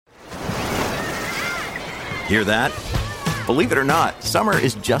Hear that? Believe it or not, summer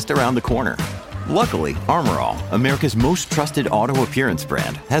is just around the corner. Luckily, Armor All, America's most trusted auto appearance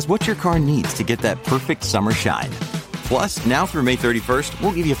brand, has what your car needs to get that perfect summer shine. Plus, now through May 31st,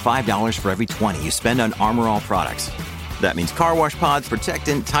 we'll give you $5 for every $20 you spend on Armor All products. That means car wash pods,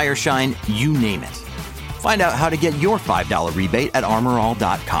 protectant, tire shine, you name it. Find out how to get your $5 rebate at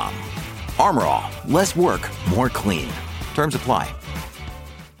armorall.com. Armor All, less work, more clean. Terms apply.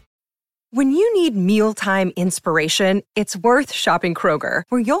 When you need mealtime inspiration, it's worth shopping Kroger,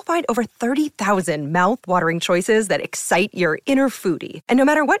 where you'll find over 30,000 mouth-watering choices that excite your inner foodie. And no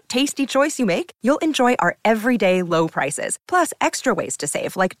matter what tasty choice you make, you'll enjoy our everyday low prices, plus extra ways to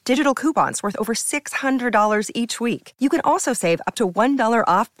save, like digital coupons worth over $600 each week. You can also save up to $1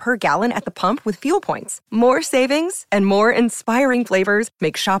 off per gallon at the pump with fuel points. More savings and more inspiring flavors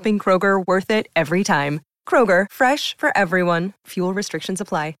make shopping Kroger worth it every time. Kroger, fresh for everyone. Fuel restrictions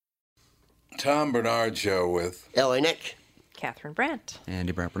apply. Tom Bernard Show with L.A. Nick, Catherine Brandt,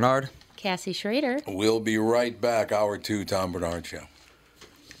 Andy Brandt Bernard, Cassie Schrader. We'll be right back. Hour 2, Tom Bernard Show.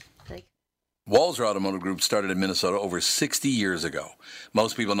 Walser Automotive Group started in Minnesota over 60 years ago.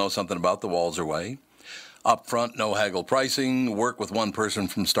 Most people know something about the Walser Way. Upfront, no haggle pricing, work with one person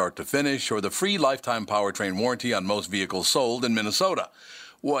from start to finish, or the free lifetime powertrain warranty on most vehicles sold in Minnesota.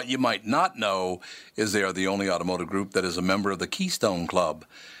 What you might not know is they are the only automotive group that is a member of the Keystone Club.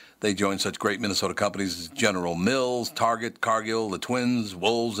 They join such great Minnesota companies as General Mills, Target, Cargill, the Twins,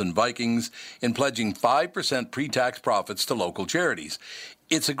 Wolves, and Vikings in pledging 5% pre-tax profits to local charities.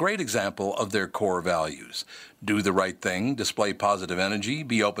 It's a great example of their core values. Do the right thing, display positive energy,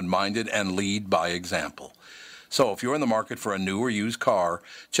 be open-minded, and lead by example. So if you're in the market for a new or used car,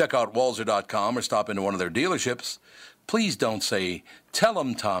 check out Walser.com or stop into one of their dealerships. Please don't say, "Tell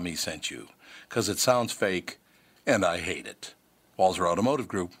 'em Tommy sent you," because it sounds fake, and I hate it. Walser Automotive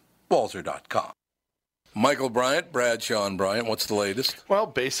Group. Walser.com. Michael Bryant, Bradshaw and Bryant, what's the latest? Well,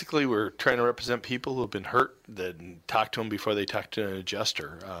 basically, we're trying to represent people who have been hurt, then talk to them before they talk to an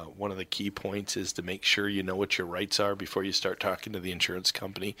adjuster. One of the key points is to make sure you know what your rights are before you start talking to the insurance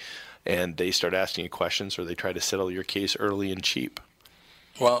company, and they start asking you questions or they try to settle your case early and cheap.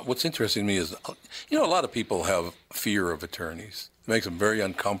 Well, what's interesting to me is, a lot of people have fear of attorneys. It makes them very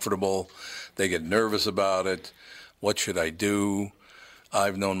uncomfortable. They get nervous about it. What should I do?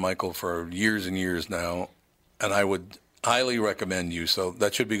 I've known Michael for years and years now, and I would highly recommend you. So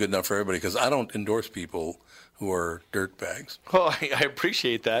that should be good enough for everybody, because I don't endorse people who are dirtbags. Well, I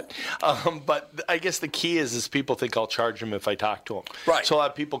appreciate that. But I guess the key is people think I'll charge them if I talk to them. Right. So a lot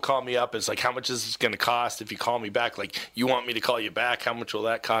of people call me up. It's like, how much is this going to cost if you call me back? Like, you want me to call you back? How much will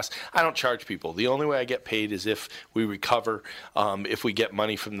that cost? I don't charge people. The only way I get paid is if we recover, if we get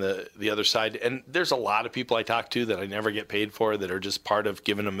money from the other side. And there's a lot of people I talk to that I never get paid for that are just part of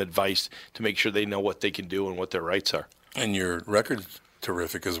giving them advice to make sure they know what they can do and what their rights are. And your record's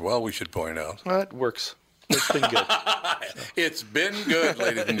terrific as well, we should point out. Well, it works. It's been good. It's been good,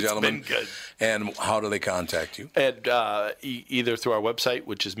 ladies and gentlemen. It's been good. And how do they contact you? At, either through our website,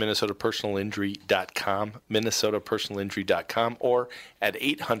 which is minnesotapersonalinjury.com, minnesotapersonalinjury.com, or at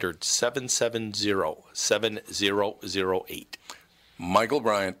 800-770-7008. Michael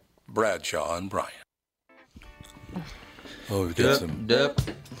Bryant, Bradshaw and Bryant. Oh, we've got some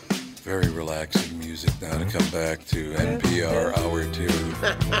very relaxing music now to come back to NPR Hour 2.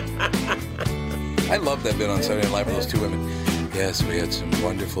 I love that bit on Saturday Night Live with those two women. Yes, we had some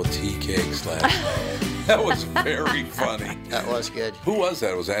wonderful tea cakes last night. That was very funny. That was good. Who was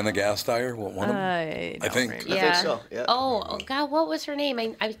that? Was it Anna Gasteyer? One of them? I think. I think so, yeah. Oh, God, what was her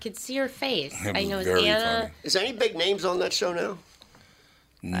name? I could see her face. I know it's very Anna. funny. Is there any big names on that show now?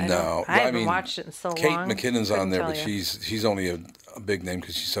 No. I haven't watched it in so Kate long. McKinnon's on there, but Couldn't tell you. she's only a big name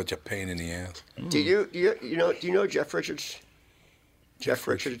because she's such a pain in the ass. Do you know Jeff Richards? Jeff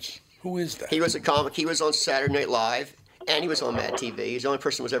Richards. Who is that? He was a comic. He was on Saturday Night Live, and he was on Mad TV. He's the only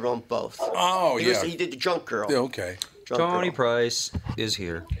person who was ever on both. Oh, He did the Drunk Girl. Yeah, okay. Tony Price is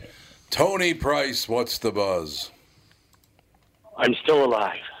here. Tony Price, what's the buzz? I'm still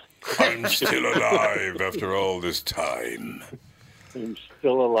alive. I'm still alive after all this time. I'm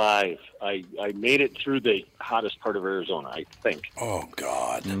still alive. I made it through the hottest part of Arizona, I think. Oh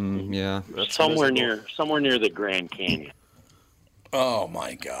God. Yeah. Somewhere near the Grand Canyon. Oh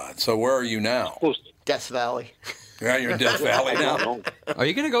my God. So where are you now? Death Valley. Yeah, you're in Death Valley now. Are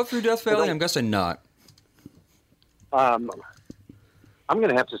you going to go through Death Valley? I'm guessing not. I'm going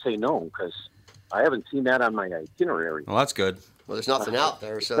to have to say no, because I haven't seen that on my itinerary. Well, that's good. Well, there's nothing out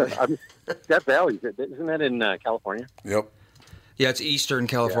there, so. Death Valley, isn't that in California? Yep. Yeah, it's Eastern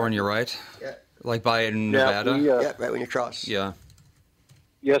California, right? Yeah. Like by Nevada? Yeah, right when you cross. Yeah.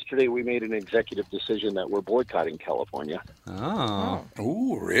 yesterday we made an executive decision that we're boycotting California. Oh.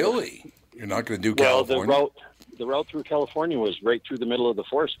 Ooh, really? You're not going to do Well, California? the route through California was right through the middle of the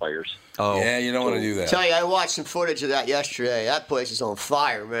forest fires. Oh. Yeah, you don't want to do that. Tell you, I watched some footage of that yesterday. That place is on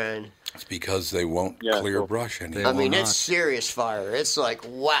fire, man. It's because they won't clear brush anymore. I mean, will it's not. serious fire. It's like,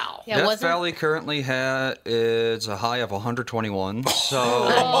 wow. Yeah, Death wasn't- Valley currently is a high of 121. So,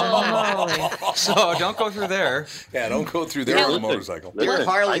 so don't go through there. Yeah, don't go through there on a motorcycle. Your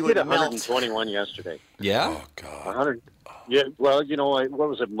Harley I would did melt. 121 yesterday. Yeah. Oh, God. 100. Yeah, well, you know, what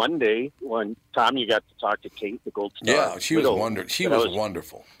was it, Monday, when, Tom, you got to talk to Kate, the Gold Star? Yeah, she was widow. She was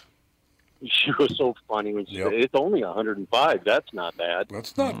wonderful. She was so funny when she Yep. said, it's only 105. That's not bad.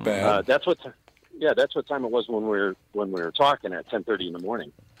 That's not bad. That's what time it was when we were talking at 10:30 in the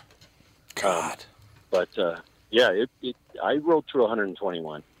morning. God. But yeah, I rode through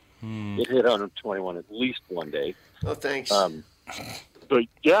 121. It hit 121 at least one day. Oh, thanks. But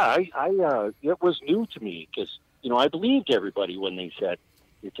yeah, I it was new to me because I believed everybody when they said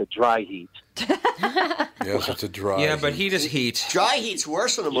it's a dry heat. Yes, it's a dry. Yeah, but heat is heat. Dry heat's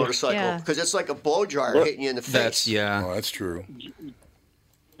worse on a motorcycle because it's like a blow dryer hitting you in the face. Oh, that's true.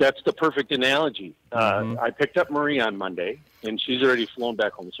 That's the perfect analogy. I picked up Marie on Monday, and she's already flown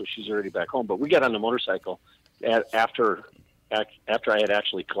back home, so she's already back home. But we got on the motorcycle after I had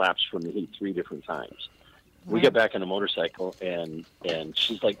actually collapsed from the heat 3 different times. We got back on the motorcycle, and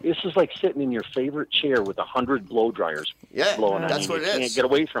she's like, "This is like sitting in your favorite chair with 100 blow dryers blowing on that's you. what it You is. can't get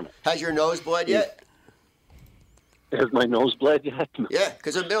away from it." Has your nose bled yet? Has my nose bled yet? Yeah,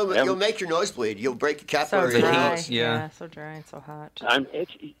 because you'll make your nose bleed. You'll break your So capillary in your dry. nose. Yeah. So dry and so hot.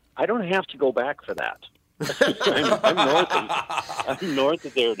 I don't have to go back for that. I'm north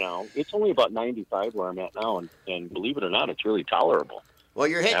of there now. It's only about 95 where I'm at now, and believe it or not, it's really tolerable. Well,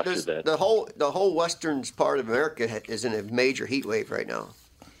 you're hitting After that. the whole western part of America is in a major heat wave right now,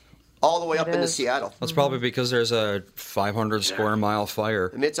 all the way up into Seattle. That's probably because there's a 500 square mile fire.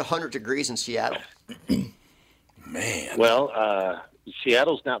 I mean, it's 100 degrees in Seattle. Man. Well,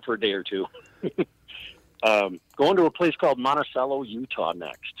 Seattle's not for a day or two. Going to a place called Monticello, Utah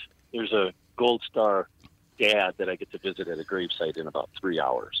next. There's a Gold Star dad that I get to visit at a gravesite in about 3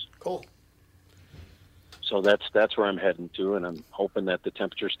 hours. Cool. So that's where I'm heading to, and I'm hoping that the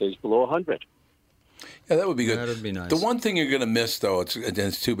temperature stays below 100. Yeah, that would be good. That would be nice. The one thing you're going to miss, though,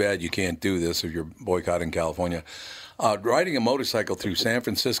 it's too bad you can't do this if you're boycotting California. Riding a motorcycle through San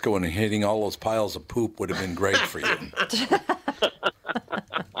Francisco and hitting all those piles of poop would have been great for you.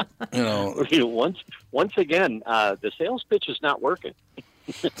 Once again, the sales pitch is not working.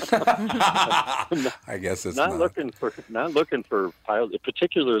 I guess it's not. Not looking for piles,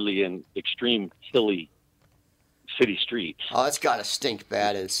 particularly in extreme hilly city streets. Oh, it's got to stink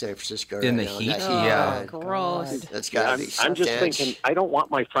bad in San Francisco. In right the now. heat? That Yeah. Gross. That's got to be. I'm just stench. thinking, I don't want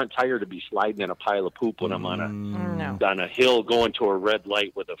my front tire to be sliding in a pile of poop when I'm No. on a hill going to a red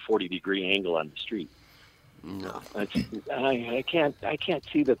light with a 40-degree angle on the street. No. I can't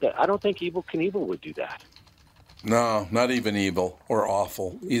see that. I don't think Evel Knievel would do that. No, not even evil or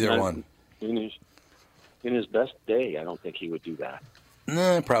awful. Either one. In his best day, I don't think he would do that.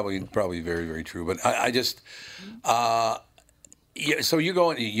 No, probably very, very true. But I just, yeah. So you're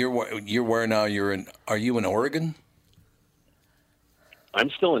going. You're where now? Are you in Oregon?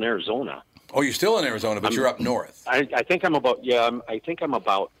 I'm still in Arizona. Oh, you're still in Arizona, but you're up north. I think I'm about I think I'm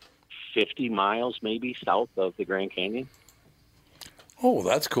about 50 miles maybe south of the Grand Canyon. Oh,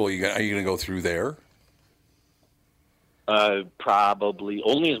 that's cool. Are you going to go through there? Probably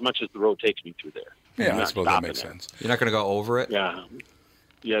only as much as the road takes me through there. Yeah, I'm I not suppose that stopping makes there. sense. You're not going to go over it? Yeah,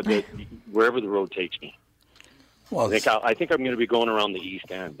 wherever the road takes me. Well, I think I'm going to be going around the east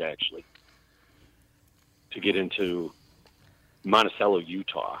end actually to get into Monticello,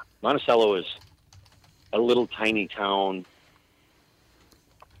 Utah. Monticello is a little tiny town,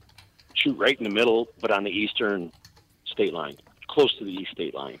 shoot right in the middle, but on the eastern state line, close to the east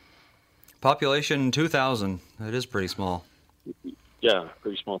state line. Population 2,000. It is pretty small. Yeah,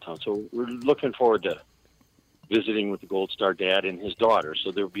 pretty small town. So we're looking forward to visiting with the Gold Star dad and his daughter.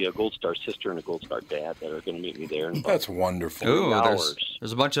 So there'll be a Gold Star sister and a Gold Star dad that are going to meet me there. In about that's wonderful. Ooh, hours.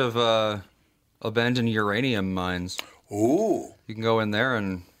 there's a bunch of abandoned uranium mines. Ooh. You can go in there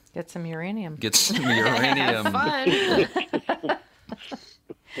and Get some uranium. get some uranium. Fun.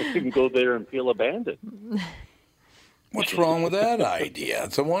 You can go there and feel abandoned. What's wrong with that idea?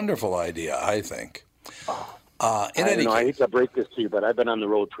 It's a wonderful idea, I think. I hate to break this to you, but I've been on the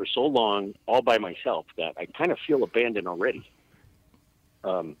road for so long, all by myself, that I kind of feel abandoned already.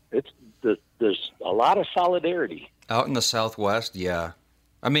 There's a lot of solidarity. Out in the Southwest, yeah.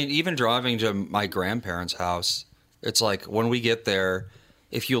 I mean, even driving to my grandparents' house, it's like when we get there,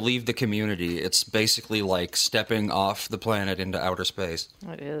 if you leave the community, it's basically like stepping off the planet into outer space.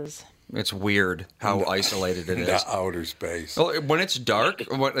 It is. It's weird how isolated it is. Into outer space. Well, when it's dark,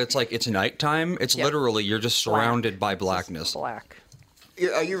 when it's like it's nighttime, it's literally you're just surrounded by blackness. Black.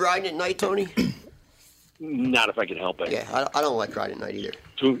 Are you riding at night, Tony? Not if I can help it. Yeah, I don't like riding at night either.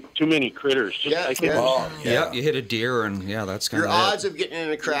 Too many critters. Just, Yeah, I think, Yeah, you hit a deer, and that's kind Your of odds of getting in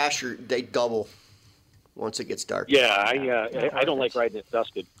a crash they double once it gets dark. Yeah, I don't like riding at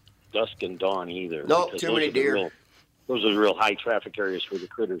dusk and dawn either. No, because too those many are the deer. Those are the real high traffic areas for the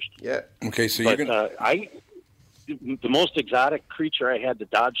critters. Yeah. Okay, so But you're gonna. the most exotic creature I had to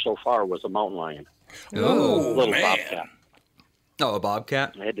dodge so far was a mountain lion. Oh, Little man. bobcat. Oh, a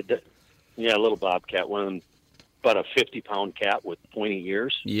bobcat? I had to, a little bobcat, one of them, about a 50-pound cat with pointy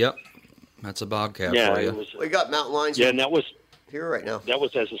ears. Yep. That's a bobcat Yeah, for you. it was. We got mountain lions Yeah, and that was here right now.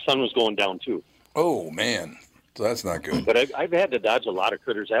 as the sun was going down too. Oh man, so that's not good. But I've had to dodge a lot of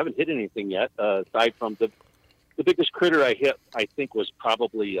critters. I haven't hit anything yet, aside from the biggest critter I hit. I think was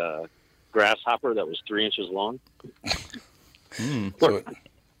probably a grasshopper that was 3 inches long. So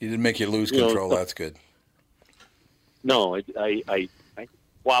you didn't make you lose control. That's good. No, I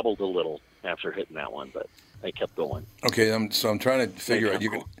wobbled a little after hitting that one, but I kept going. Okay, I'm trying to figure out.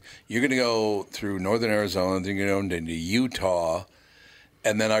 You're going to go through northern Arizona, then you're going to go into Utah,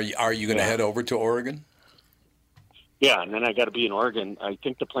 and then are you going to head over to Oregon? Yeah, and then I got to be in Oregon. I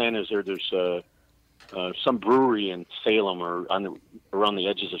think the plan is there's some brewery in Salem or around the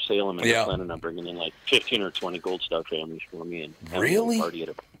edges of Salem, and they're planning on bringing in like 15 or 20 Gold Star families for me and have a Really? party at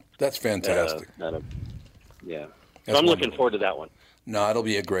a, That's fantastic. Yeah. That's So I'm looking wonderful. forward to that one. No, it'll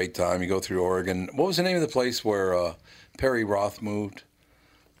be a great time. You go through Oregon. What was the name of the place where Perry Roth moved?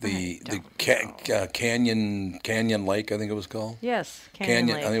 The Canyon Lake, I think it was called. Yes,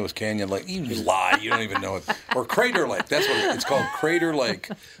 Canyon Lake. I think it was Canyon Lake. You lie. You don't even know it. Or Crater Lake. That's what it's called. Crater Lake,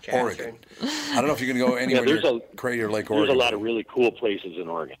 Oregon. I don't know if you're going to go anywhere near Crater Lake, Oregon. There's a lot of really cool places in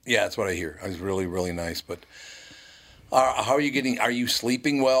Oregon. Yeah, that's what I hear. It's really, really nice. But how are you getting? Are you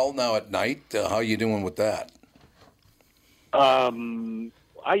sleeping well now at night? How are you doing with that?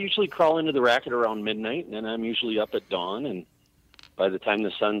 I usually crawl into the racket around midnight, and then I'm usually up at dawn. And by the time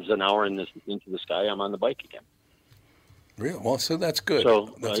the sun's an hour into the sky, I'm on the bike again. Really? Well, so that's good.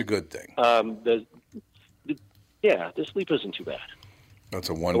 So, that's a good thing. The sleep isn't too bad. That's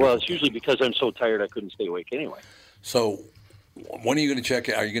a wonderful. Well, it's usually because I'm so tired I couldn't stay awake anyway. So, when are you going to check?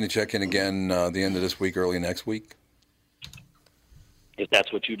 Are you going to check in again the end of this week, early next week? If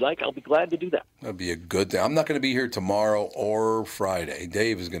that's what you'd like, I'll be glad to do that. That'd be a good thing. I'm not going to be here tomorrow or Friday.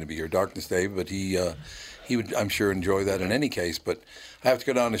 Dave is going to be here, Darkness Dave, but he would, I'm sure, enjoy that in any case. But I have to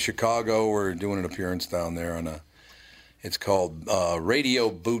go down to Chicago. We're doing an appearance down there on it's called Radio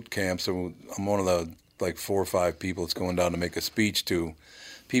Boot Camp. So I'm one of the 4 or 5 people that's going down to make a speech to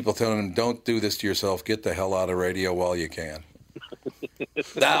people, telling them, don't do this to yourself. Get the hell out of radio while you can.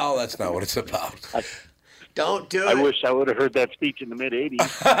 No, that's not what it's about. Don't do it. I wish I would have heard that speech in the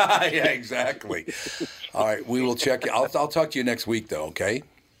mid-'80s. Yeah, exactly. All right, we will check. I'll talk to you next week, though, okay?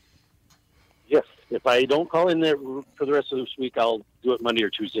 Yes. If I don't call in there for the rest of this week, I'll do it Monday or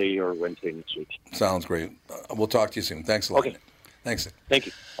Tuesday or Wednesday next week. Sounds great. We'll talk to you soon. Thanks a lot. Okay. Thanks. Thank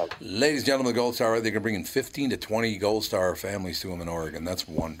you. Bye. Ladies and gentlemen, the Gold Star, they're going to bring in 15 to 20 Gold Star families to them in Oregon. That's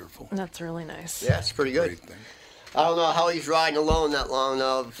wonderful. That's really nice. Yeah, it's pretty good. Great thing. I don't know how he's riding alone that long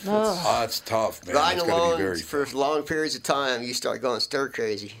now. It's tough, man. Riding It's gotta be alone very for long periods of time, you start going stir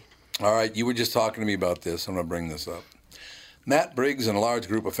crazy. All right, you were just talking to me about this. I'm going to bring this up. Matt Briggs and a large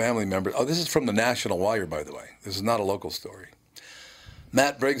group of family members. Oh, this is from the National Wire, by the way. This is not a local story.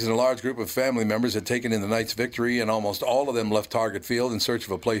 Matt Briggs and a large group of family members had taken in the night's victory, and almost all of them left Target Field in search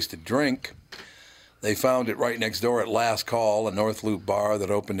of a place to drink. They found it right next door at Last Call, a North Loop bar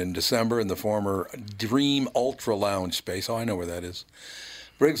that opened in December in the former Dream Ultra Lounge space. Oh, I know where that is.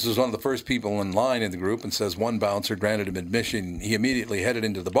 Briggs was one of the first people in line in the group and says one bouncer granted him admission. He immediately headed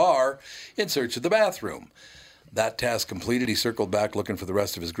into the bar in search of the bathroom. That task completed, he circled back looking for the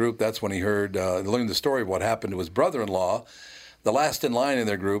rest of his group. That's when he learned the story of what happened to his brother-in-law, the last in line in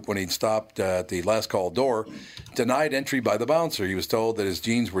their group when he'd stopped at the Last Call door, denied entry by the bouncer. He was told that his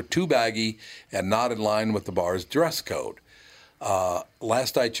jeans were too baggy and not in line with the bar's dress code.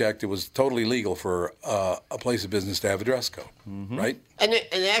 Last I checked, it was totally legal for a place of business to have a dress code, right? And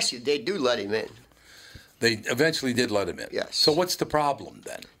actually, they do let him in. They eventually did let him in. Yes. So what's the problem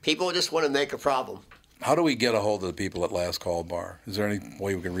then? People just want to make a problem. How do we get a hold of the people at Last Call Bar? Is there any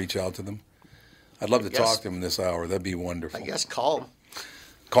way we can reach out to them? I'd love to talk to them this hour. That'd be wonderful. I guess call them.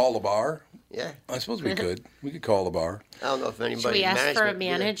 Call the bar? Yeah. I suppose we could. We could call the bar. I don't know if anybody. Should we ask for a management-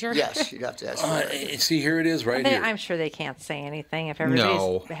 manager? Yes, you'd have to ask for it. See, here it is right here. I'm sure they can't say anything if everybody's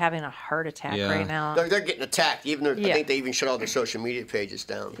No. having a heart attack Yeah. right now. They're getting attacked. I Yeah. think they even shut all their social media pages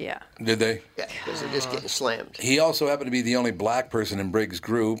down. Yeah. Did they? Yeah, because they're just getting slammed. He also happened to be the only black person in Briggs'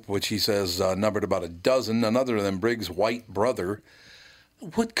 group, which he says numbered about a dozen. Another of them, Briggs' white brother.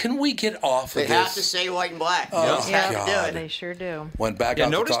 What can we get off They of have this? to say white and black. Oh, They just have to do God. it. They sure do. Went back Yeah,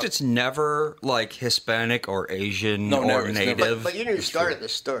 out to noticed talk- it's never like Hispanic or Asian No, or never, it's never. Native. But you knew who started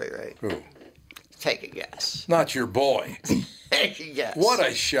this story, right? Who? Take a guess. Not your boy. Take a guess. What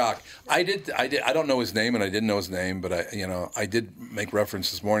a shock! I don't know his name, and I didn't know his name, but I did make reference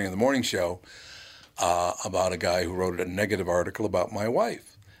this morning in the morning show about a guy who wrote a negative article about my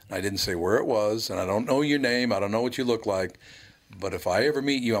wife. And I didn't say where it was, and I don't know your name. I don't know what you look like, but if I ever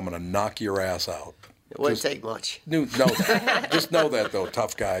meet you, I'm going to knock your ass out. It wouldn't take much. Know that. Just know that, though,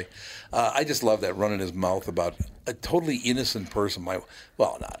 tough guy. I just love that running his mouth about a totally innocent person. Well,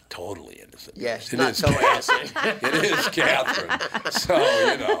 not totally innocent. Yes, it not is so innocent. It is Catherine.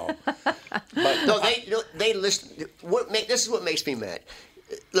 So, But no, they listen. This is what makes me mad.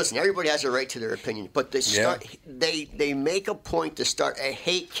 Listen, everybody has a right to their opinion, but they make a point to start a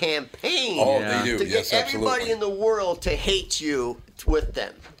hate campaign. Oh, they do. To Yes, get everybody absolutely. in the world to hate you with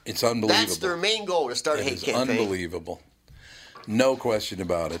them. It's unbelievable. That's their main goal, to start a hate campaign. Unbelievable. No question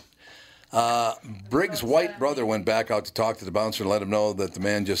about it. Briggs' white brother went back out to talk to the bouncer and let him know that the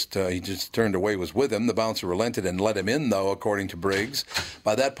man he just turned away was with him. The bouncer relented and let him in, though, according to Briggs.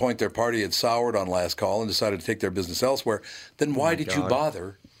 By that point, their party had soured on last call and decided to take their business elsewhere. Then why did you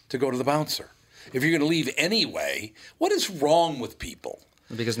bother to go to the bouncer? If you're going to leave anyway, what is wrong with people?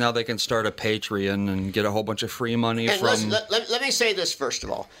 Because now they can start a Patreon and get a whole bunch of free money And from... listen, let me say this first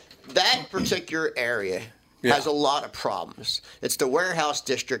of all. That particular area has a lot of problems. It's the warehouse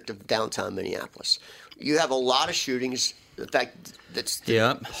district of downtown Minneapolis. You have a lot of shootings. In fact, that's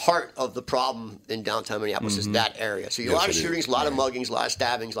the heart of the problem in downtown Minneapolis is that area. So you have a lot of shootings, a lot of muggings, a lot of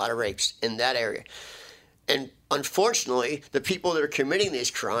stabbings, a lot of rapes in that area. And unfortunately, the people that are committing these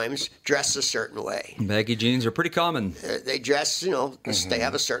crimes dress a certain way. Baggy jeans are pretty common. They dress, they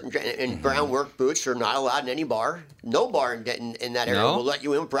have a certain... And brown work boots are not allowed in any bar. No bar in that area will let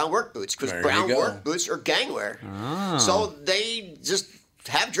you in with brown work boots because brown work boots are gang wear. Ah. So they just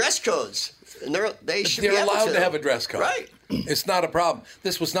have dress codes. And they should be They're able allowed to have a dress code. Right. It's not a problem.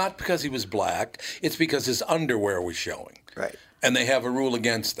 This was not because he was black. It's because his underwear was showing. Right. And they have a rule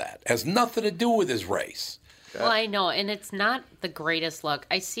against that. It has nothing to do with his race. Well, I know, and it's not the greatest look.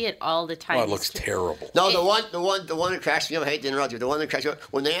 I see it all the time. Oh, it looks terrible. No, the one that cracks me up. I hate to interrupt you. The one that cracks me up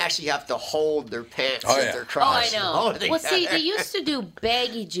when they actually have to hold their pants at their crotch. Oh, I know. Well, see, they used to do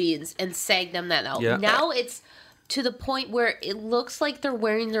baggy jeans and sag them that out. Yeah. Now it's to the point where it looks like they're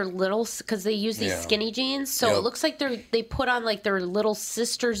wearing their little, because they use these skinny jeans, so it looks like they put on like their little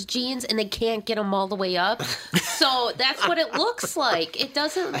sister's jeans and they can't get them all the way up. So that's what it looks like. It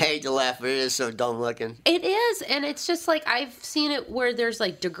doesn't. I hate to laugh, but it is so dumb looking. It is, and it's just like I've seen it where there's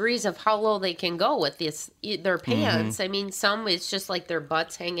like degrees of how low they can go with their pants. I mean, some it's just like their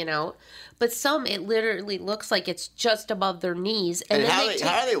butts hanging out, but some it literally looks like it's just above their knees. And then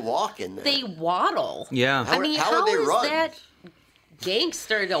how are they walking? They waddle. Yeah. I mean, how would they is run? that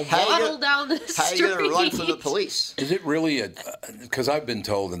gangster to How you waddle gonna- down the How street? are you going to run from the police? Is it really because I've been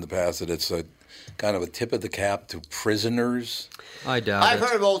told in the past that it's a kind of a tip of the cap to prisoners? I doubt I've it.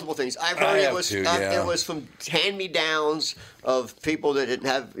 heard multiple things. I've heard I it have was too, yeah. it was from hand-me-downs of people that didn't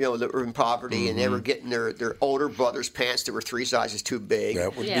have that were in poverty and they were getting their older brother's pants that were 3 sizes too big.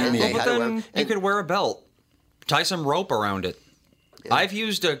 That would Yeah. be me. Well, but had to wear then 'em. you could wear a belt. Tie some rope around it. I've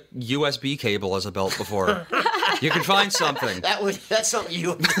used a USB cable as a belt before. You can find something. That's something you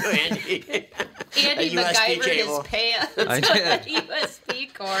would do, Andy. Andy A USB MacGyvered cable. his pants I with did. a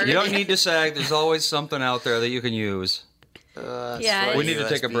USB cord. You don't need to sag. There's always something out there that you can use. Yeah, We need to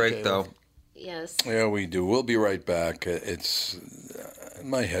take a USB break, cable. though. Yes. Yeah, we do. We'll be right back. It's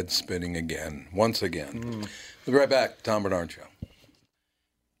my head's spinning again, once again. We'll be right back. Tom Bernard Show.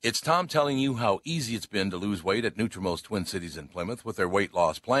 It's Tom telling you how easy it's been to lose weight at Nutrimost Twin Cities in Plymouth with their weight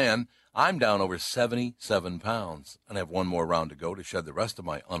loss plan. I'm down over 77 pounds and have one more round to go to shed the rest of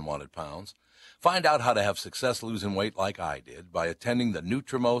my unwanted pounds. Find out how to have success losing weight like I did by attending the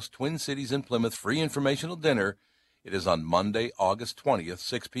Nutrimost Twin Cities in Plymouth free informational dinner. It is on Monday, August 20th,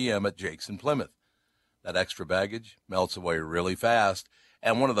 6 p.m. at Jake's in Plymouth. That extra baggage melts away really fast,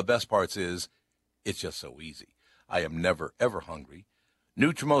 and one of the best parts is it's just so easy. I am never, ever hungry.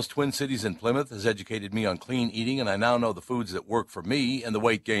 Nutrimost Twin Cities in Plymouth has educated me on clean eating, and I now know the foods that work for me and the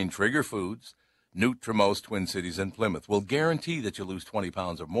weight gain trigger foods. Nutrimos Twin Cities in Plymouth will guarantee that you lose 20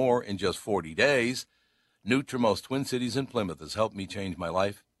 pounds or more in just 40 days. Nutrimos Twin Cities in Plymouth has helped me change my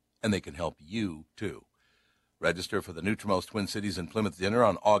life, and they can help you, too. Register for the Nutrimos Twin Cities in Plymouth dinner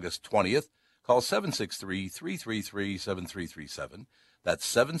on August 20th. Call 763-333-7337.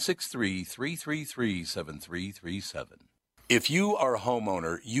 That's 763-333-7337. If you are a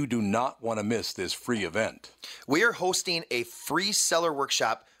homeowner, you do not want to miss this free event. We are hosting a free seller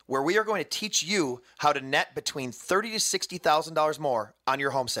workshop where we are going to teach you how to net between $30,000 to $60,000 more on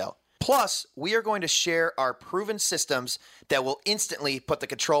your home sale. Plus, we are going to share our proven systems that will instantly put the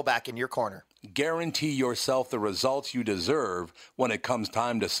control back in your corner. Guarantee yourself the results you deserve when it comes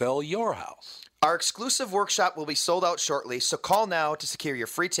time to sell your house. Our exclusive workshop will be sold out shortly, so call now to secure your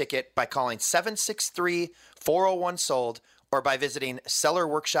free ticket by calling 763-401-SOLD or by visiting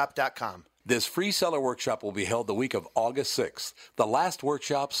sellerworkshop.com. This free seller workshop will be held the week of August 6th. The last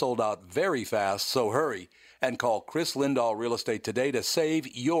workshop sold out very fast, so hurry and call Chris Lindahl Real Estate today to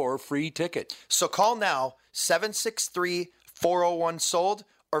save your free ticket. So call now, 763-401-SOLD,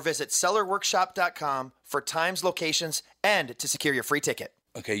 or visit sellerworkshop.com for times, locations, and to secure your free ticket.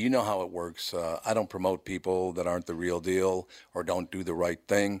 Okay, you know how it works. I don't promote people that aren't the real deal or don't do the right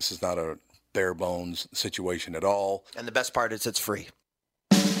thing. This is not a bare bones situation at all. And the best part is it's free.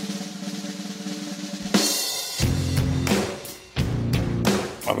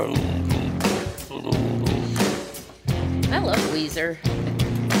 I love Weezer.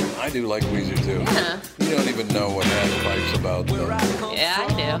 I do like Weezer too. Yeah. You don't even know what Half-Life's about. Yeah,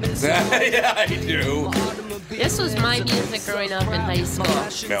 I do. Yeah, I do. This was my music growing up in high school.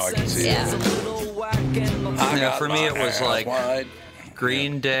 Now I can see it. Yeah, for me it was like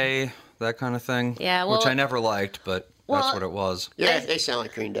Green Day, that kind of thing. Yeah, well, which I never liked, but that's what it was. Yeah, they sound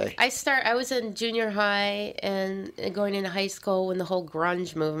like Green Day. I was in junior high and going into high school when the whole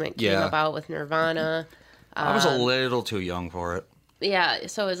grunge movement came about with Nirvana. I was a little too young for it. Yeah,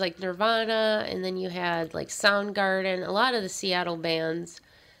 so it was like Nirvana, and then you had like Soundgarden, a lot of the Seattle bands,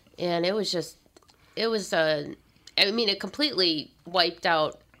 and it completely wiped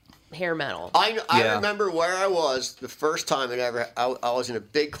out hair metal. I remember where I was the first time I was in a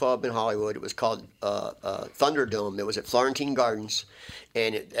big club in Hollywood. It was called Thunderdome. It was at Florentine Gardens,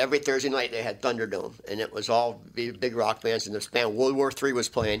 and every Thursday night they had Thunderdome, and it was all big rock bands. And this band World War III was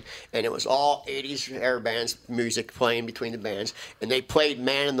playing, and it was all 80s hair bands music playing between the bands, and they played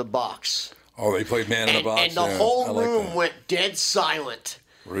Man in the Box. Oh, they played Man in the Box, and the whole room went dead silent.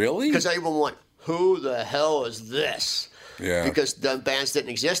 Really? Because everyone went, "Who the hell is this?" Yeah. Because the bands didn't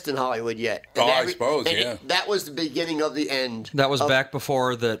exist in Hollywood yet. And I suppose, yeah. That was the beginning of the end. That was back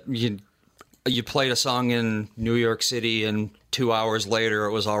before that you played a song in New York City, and 2 hours later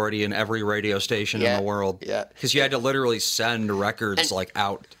it was already in every radio station in the world. Yeah. Because you had to literally send records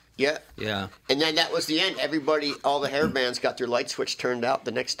out. Yeah. Yeah. And then that was the end. All the hair bands got their light switch turned out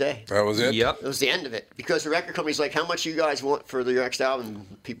the next day. That was it? Yep. It was the end of it. Because the record company's like, how much you guys want for the next album?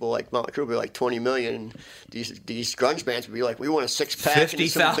 People like Motley Crue would be like $20 million. And these grunge bands would be like, we want a 6-pack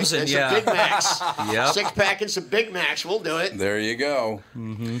 50,000, and some Big Macs. Yep. 6-pack and some Big Macs. We'll do it. There you go.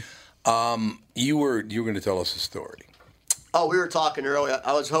 Mm-hmm. You were going to tell us a story. Oh, we were talking earlier.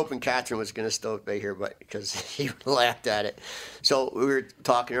 I was hoping Catherine was going to still be here, but because he laughed at it. So we were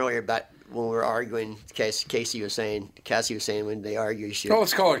talking earlier about when we were arguing. Cassie was saying when they argue, she. Oh,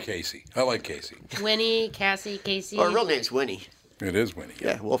 let's call her Casey. I like Casey. Winnie, Casey. Her real name's Winnie. It is Winnie.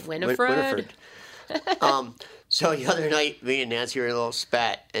 Yeah, Winifred. So the other night, me and Nancy were in a little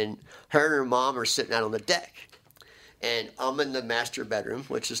spat, and her and her mom are sitting out on the deck. And I'm in the master bedroom,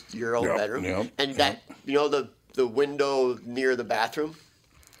 which is your old bedroom. And that, the window near the bathroom.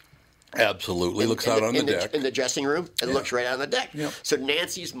 Absolutely. Looks out on the deck. In the dressing room. It looks right on the deck. Yep. So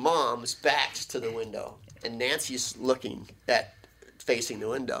Nancy's mom's back's to the window. And Nancy's facing the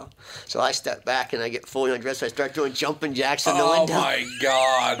window. So I step back and I get fully undressed. I start doing jumping jacks in the window. Oh, my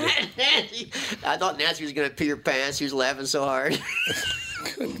God. I thought Nancy was going to pee her pants. She was laughing so hard.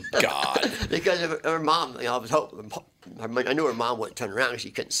 Good God. Because of her mom, I was hoping. I knew her mom wouldn't turn around because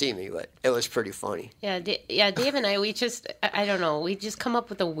she couldn't see me, but it was pretty funny. Yeah, Dave and I don't know, we just come up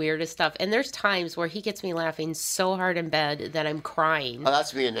with the weirdest stuff. And there's times where he gets me laughing so hard in bed that I'm crying. Oh,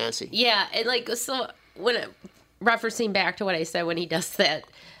 that's me and Nancy. Yeah, and referencing back to what I said when he does that,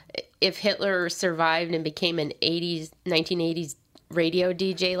 if Hitler survived and became an 1980s radio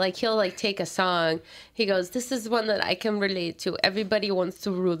DJ, he'll take a song. He goes, "This is one that I can relate to. Everybody Wants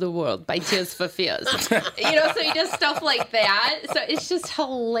to Rule the World by Tears for Fears." So he does stuff like that. So it's just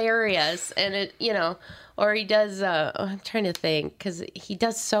hilarious. And or he does, I'm trying to think, because he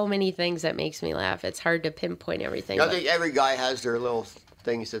does so many things that makes me laugh. It's hard to pinpoint everything. I think every guy has their little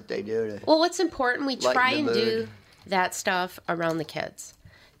things that they do. Well, what's important, we lighten try the and mood. do that stuff around the kids.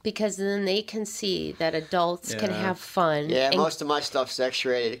 Because then they can see that adults can have fun. Yeah, and- most of my stuff's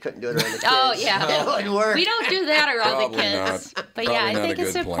X-rated. I couldn't do it around the kids. Oh, yeah. It wouldn't work. We don't do that around Probably the kids. not. But Probably yeah, I not think a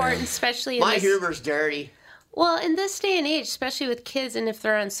it's good important, plan. especially in My this... humor's dirty. Well, in this day and age, especially with kids, and if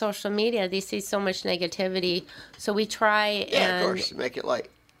they're on social media, they see so much negativity. So we try Yeah, of and, course, make it light.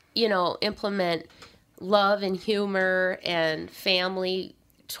 Implement love and humor and family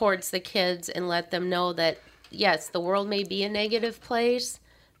towards the kids and let them know that, yes, the world may be a negative place,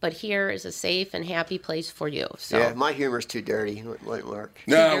 but here is a safe and happy place for you. So Yeah, my humor's too dirty. It wouldn't work.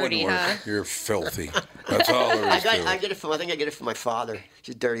 No, it dirty, wouldn't work. huh? You're filthy. That's all there is to it. I think I get it from my father.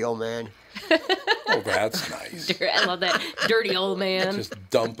 He's a dirty old man. Oh, that's nice. I love that. Dirty old man. Just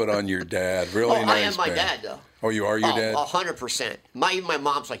dump it on your dad. Really Oh, nice I am my man. dad, though. Oh, you are your dad? 100%. My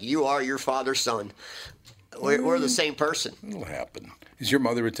mom's like, you are your father's son. We're the same person. It'll happen. Is your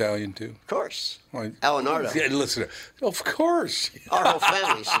mother Italian too? Of course. Well, Eleonardo. Yeah, listen. Of course. Our whole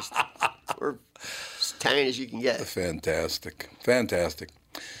family's just, we're as Italian as you can get. Fantastic. Fantastic.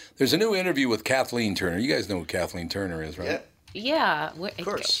 There's a new interview with Kathleen Turner. You guys know who Kathleen Turner is, right? Yeah. Yeah. Of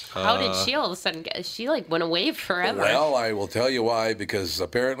course. How did she all of a sudden get... She, went away forever. Well, I will tell you why, because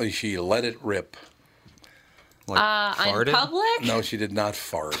apparently she let it rip. On public? No, she did not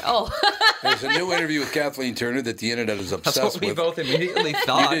fart. Oh. There's a new interview with Kathleen Turner that the internet is That's obsessed what we with. both immediately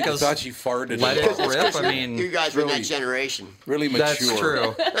thought. You 'cause thought she farted. let it rip. I mean, You guys were really- that generation. Really mature. that's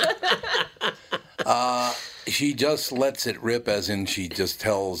true. She just lets it rip, as in she just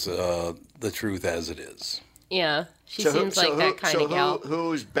tells the truth as it is. Yeah. She seems like that kind of gal.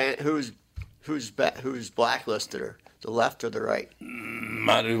 Who's blacklisted her? The left or the right?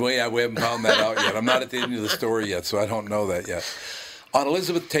 By the way, we haven't found that out yet. I'm not at the end of the story yet, so I don't know that yet. On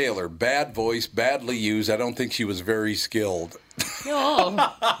Elizabeth Taylor, bad voice, badly used. I don't think she was very skilled. No.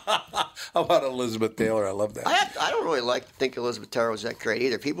 How about Elizabeth Taylor? I love that. I don't really think Elizabeth Taylor was that great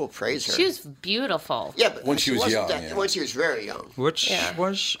either. People praise her. She was beautiful. Yeah, but When she was wasn't young, yeah. When she was very young. Which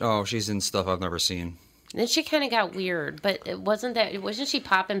was... Oh, she's in stuff I've never seen. Then she kind of got weird, but wasn't she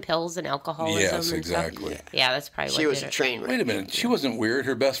popping pills and alcoholism? Yes, and exactly. Stuff? Yeah, that's probably She what was did a it. train wreck. Wait a minute. She wasn't weird.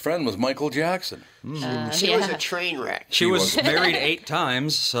 Her best friend was Michael Jackson. She was a train wreck. She was married 8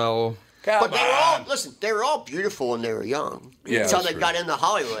 times, so... But they were all beautiful when they were young. Yeah, Until that's they true. got into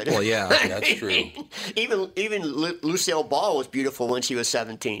Hollywood. Well, yeah. That's true. even Lucille Ball was beautiful when she was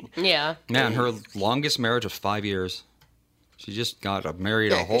 17. Yeah. Man, her longest marriage was 5 years. She just got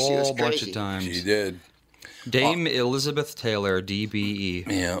married a Yeah, 'cause she was whole bunch crazy. of times. She did. Dame Elizabeth Taylor, DBE.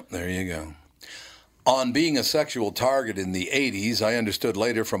 Yeah, there you go. On being a sexual target in the 80s, I understood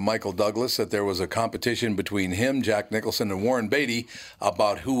later from Michael Douglas that there was a competition between him, Jack Nicholson, and Warren Beatty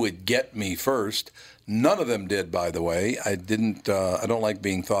about who would get me first. None of them did, by the way. I don't like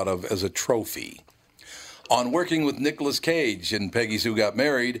being thought of as a trophy. On working with Nicolas Cage in Peggy Sue Got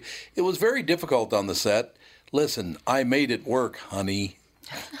Married, it was very difficult on the set. Listen, I made it work, honey.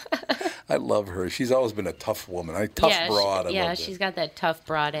 I love her. She's always been a tough woman. Tough broad. I love that. She's got that tough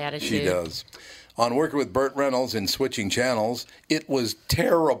broad attitude. She does. On working with Burt Reynolds in Switching Channels, it was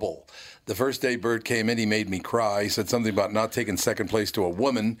terrible. The first day Burt came in, he made me cry. He said something about not taking second place to a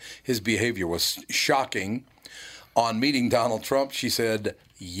woman. His behavior was shocking. On meeting Donald Trump, she said,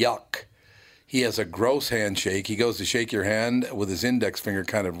 yuck. He has a gross handshake. He goes to shake your hand with his index finger,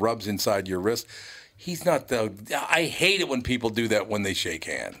 kind of rubs inside your wrist. He's not I hate it when people do that when they shake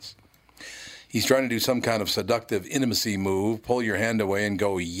hands. He's trying to do some kind of seductive intimacy move, pull your hand away and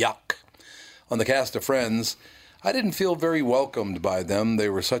go, yuck. On the cast of Friends, I didn't feel very welcomed by them. They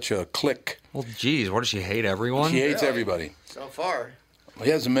were such a clique. Well, geez, what does she hate everyone? She hates everybody. So far. He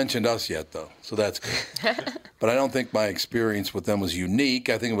hasn't mentioned us yet, though, so that's good. But I don't think my experience with them was unique.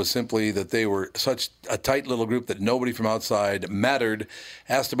 I think it was simply that they were such a tight little group that nobody from outside mattered.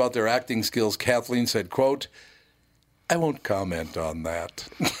 Asked about their acting skills, Kathleen said, quote, I won't comment on that.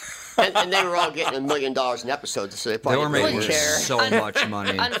 and they were all getting $1 million in episodes, so they probably They were didn't making really care. so much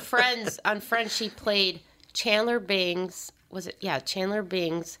money. On Friends, she played Chandler Bing's. Was it? Yeah, Chandler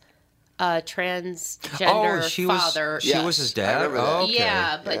Bing's transgender she father. Was, she was his dad? I remember that. Oh, okay.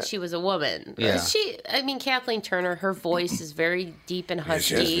 Yeah, but she was a woman. Yeah. Kathleen Turner, her voice is very deep and she has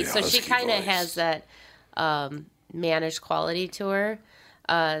husky, the so she husky kind of voice. has that managed quality to her.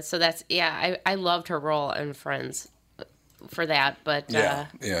 So that's, I loved her role in Friends for that. But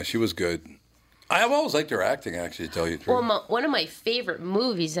Yeah, she was good. I've always liked her acting, actually, to tell you the truth. well, one of my favorite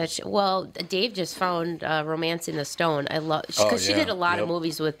movies Dave just found Romancing the Stone. I love because she did a lot of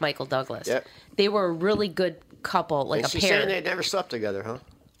movies with Michael Douglas. Yep. They were a really good couple, like And a she's pair. saying they never slept together, huh?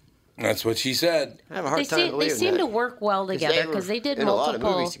 That's what she said. I have a hard time believing They seem that. to work well together because they did in multiple. a lot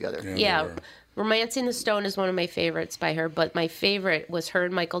of movies together. Yeah. Romancing the Stone is one of my favorites by her, but my favorite was her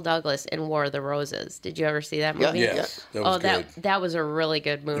and Michael Douglas in War of the Roses. Did you ever see that movie? Yeah. Yes, that was good. That was a really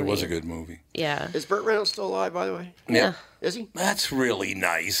good movie. It was a good movie. Yeah. Is Burt Reynolds still alive, by the way? Yeah. Is he? That's really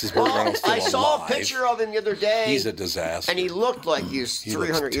nice. Is Burt Reynolds still I saw alive? a picture of him the other day. He's a disaster. And he looked like he was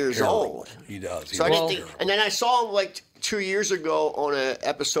 300 years terrible. old. He does. He So I looks didn't think, terrible. and then I saw him like 2 years ago on an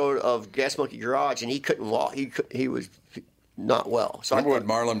episode of Gas Monkey Garage, and he couldn't walk. He was not well. So Remember what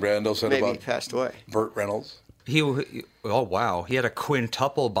Marlon Brando said maybe about he passed away. Burt Reynolds? Oh wow, he had a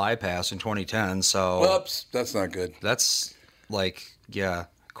quintuple bypass in 2010. So Whoops, that's not good. That's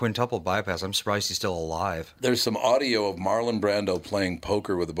quintuple bypass. I'm surprised he's still alive. There's some audio of Marlon Brando playing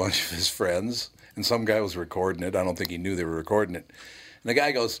poker with a bunch of his friends, and some guy was recording it. I don't think he knew they were recording it. And the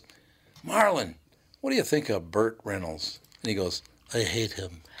guy goes, "Marlon, what do you think of Burt Reynolds?" And he goes, "I hate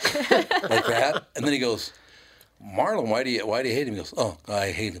him," like that. And then he goes, "Marlon, why do you hate him?" He goes, "Oh, I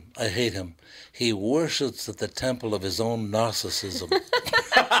hate him. I hate him. He worships at the temple of his own narcissism."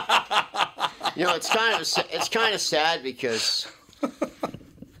 You know, it's kind of sad because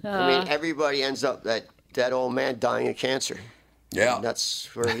I mean everybody ends up that old man dying of cancer. Yeah, and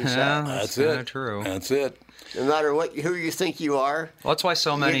that's where he's at. That's it. True. That's it. No matter who you think you are. Well, that's why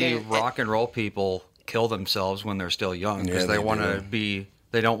so many rock and roll people kill themselves when they're still young because they want to be.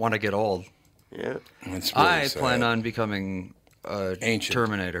 They don't want to get old. Yeah, it's really I sad. plan on becoming Ancient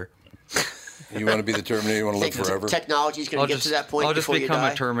Terminator. You want to be the Terminator? You want to live forever? Technology's going to get to that point I'll just before you become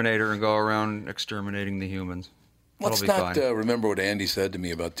die. a Terminator and go around exterminating the humans. Let's That'll be not fine. remember what Andy said to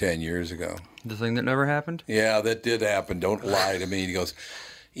me about 10 years ago. The thing that never happened? Yeah, that did happen. Don't lie to me. He goes,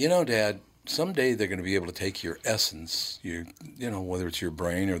 "You know, Dad, someday they're going to be able to take your essence, whether it's your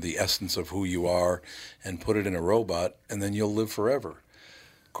brain or the essence of who you are, and put it in a robot, and then you'll live forever.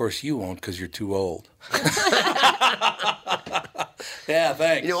 Of course, you won't because you're too old." Yeah,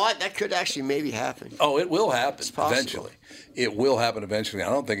 thanks. You know what? That could actually maybe happen. Oh, it will happen It's possible. eventually. It will happen eventually. I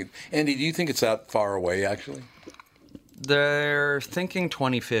don't think it. Andy, do you think it's that far away, actually? They're thinking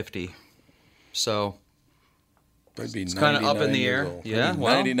 2050. So I'd be it's kind of up in the 99 air. years old. Yeah, I'd be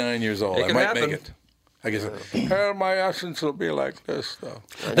well, 99 years old. it I could might happen. make it. I guess my essence will be like this, though.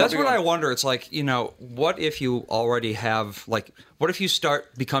 That's what I wonder. It's like, what if you already have, what if you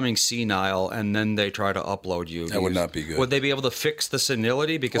start becoming senile and then they try to upload you? That would not be good. Would they be able to fix the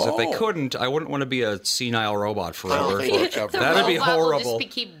senility? Because if they couldn't, I wouldn't want to be a senile robot forever. That'd be horrible.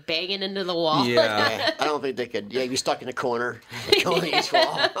 Just keep banging into the wall. Yeah. I don't think they could. Yeah, be stuck in a corner, going to each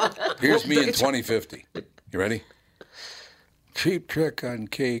wall. Here's me in 2050. You ready? Cheap trick on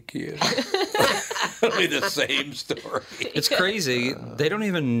cake, yeah. It'll be the same story. It's crazy. They don't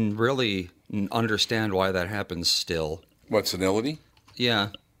even really understand why that happens still. What, senility? Yeah.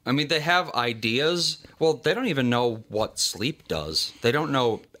 I mean, they have ideas. Well, they don't even know what sleep does. They don't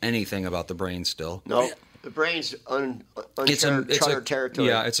know anything about the brain still. No, the brain's uncharted territory.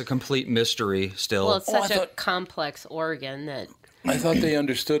 Yeah, it's a complete mystery still. Well, it's such a complex organ that... I thought they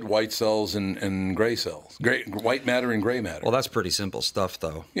understood white cells and gray cells. White matter and gray matter. Well, that's pretty simple stuff,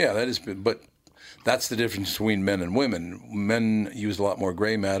 though. Yeah, that is, but that's the difference between men and women. Men use a lot more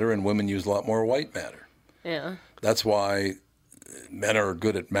gray matter and women use a lot more white matter. Yeah. That's why men are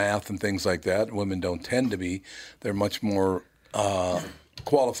good at math and things like that. Women don't tend to be. They're much more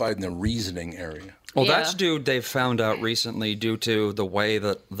qualified in the reasoning area. Well, that's due, they've found out recently, due to the way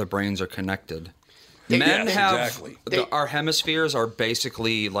that the brains are connected. Men have, our hemispheres are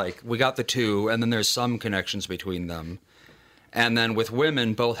basically we got the two, and then there's some connections between them. And then with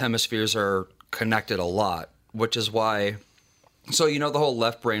women, both hemispheres are connected a lot, which is why, so the whole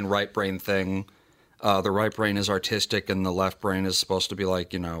left brain, right brain thing, the right brain is artistic and the left brain is supposed to be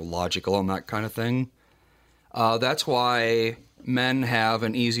logical and that kind of thing. That's why men have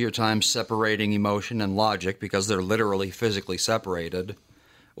an easier time separating emotion and logic because they're literally physically separated.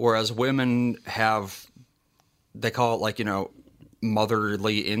 Whereas women have, they call it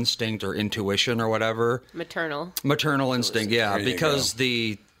motherly instinct or intuition or whatever. Maternal instinct, yeah, because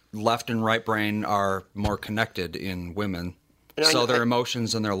the left and right brain are more connected in women. So their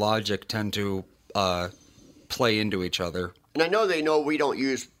emotions and their logic tend to play into each other. And I know they know we don't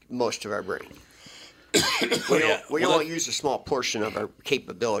use most of our brain. We don't use a small portion of our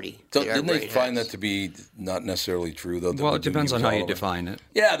capability. Didn't they find that to be not necessarily true, though? Well, it depends on how you define it.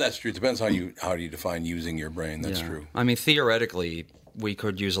 Yeah, that's true. It depends how you define using your brain. That's true. I mean, theoretically, we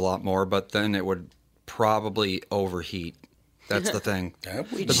could use a lot more, but then it would probably overheat. That's the thing.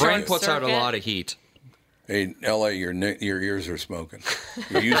 The brain puts out a lot of heat. Hey, L.A., your ears are smoking.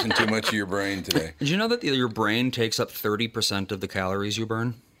 You're using too much of your brain today. Did you know that your brain takes up 30% of the calories you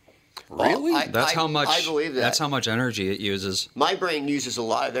burn? Really? That's how much. I believe that. That's how much energy it uses. My brain uses a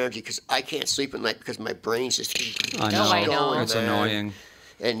lot of energy because I can't sleep at night because my brain's just. I know. Going, it's man. annoying.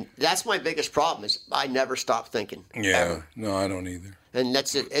 And that's my biggest problem is I never stop thinking. Yeah. Ever. No, I don't either. And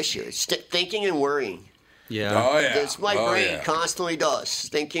that's the issue. It's thinking and worrying. Yeah. Oh yeah. That's my brain constantly does.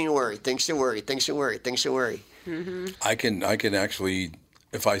 Thinking and worry. Thinks and worry. Thinks and worry. Thinks and worry. Mm-hmm. I can actually,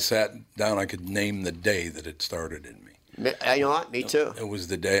 if I sat down, I could name the day that it started in me. You know what? Me too. It was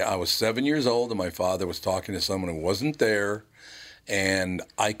the day I was 7 years old and my father was talking to someone who wasn't there, and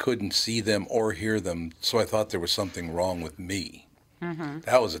I couldn't see them or hear them, so I thought there was something wrong with me. Mm-hmm.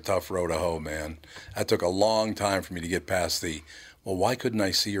 That was a tough road to hoe, man. That took a long time for me to get past well, why couldn't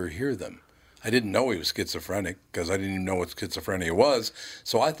I see or hear them? I didn't know he was schizophrenic because I didn't even know what schizophrenia was,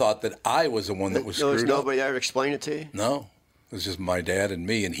 so I thought that I was the one that was screwed up. Nobody ever explained it to you? No. It was just my dad and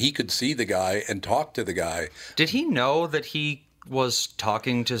me, and he could see the guy and talk to the guy. Did he know that he was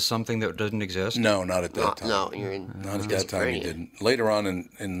talking to something that didn't exist? No, not at that time. No, not at that time he didn't. Later on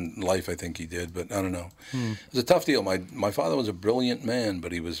in life, I think he did, but I don't know. It was a tough deal. My father was a brilliant man,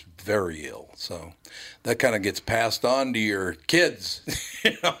 but he was very ill, so that kind of gets passed on to your kids.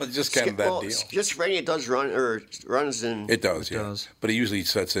 It's just kind of that deal. Schizophrenia does runs in. It does, but it usually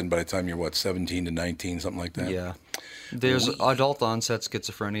sets in by the time you're 17 to 19, something like that. Yeah. There's adult onset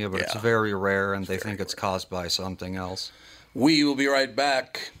schizophrenia, but it's very rare, and they think it's caused by something else. We will be right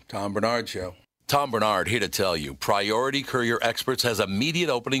back. Tom Bernard Show. Tom Bernard here to tell you, Priority Courier Experts has immediate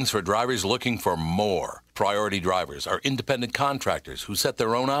openings for drivers looking for more. Priority drivers are independent contractors who set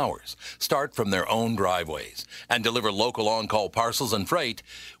their own hours, start from their own driveways, and deliver local on-call parcels and freight,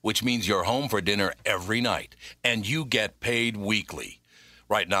 which means you're home for dinner every night, and you get paid weekly.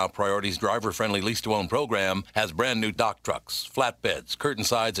 Right now, Priority's driver-friendly lease-to-own program has brand-new dock trucks, flatbeds, curtain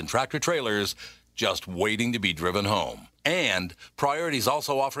sides, and tractor-trailers just waiting to be driven home. And Priority's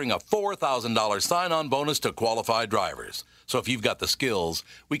also offering a $4,000 sign-on bonus to qualified drivers. So if you've got the skills,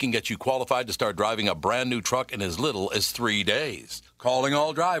 we can get you qualified to start driving a brand-new truck in as little as 3 days. Calling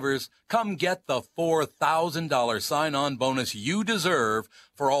all drivers, come get the $4,000 sign-on bonus you deserve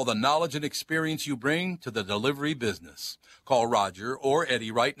for all the knowledge and experience you bring to the delivery business. Call Roger or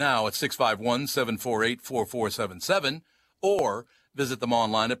Eddie right now at 651-748-4477 or visit them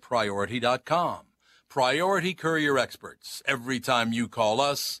online at Priority.com. Priority Courier Experts. Every time you call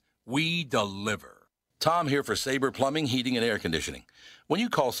us, we deliver. Tom here for Sabre Plumbing, Heating, and Air Conditioning. When you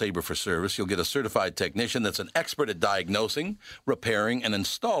call Sabre for service, you'll get a certified technician that's an expert at diagnosing, repairing, and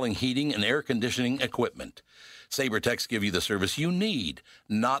installing heating and air conditioning equipment. Sabre Techs give you the service you need,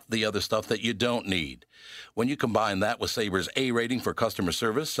 not the other stuff that you don't need. When you combine that with Sabre's A rating for customer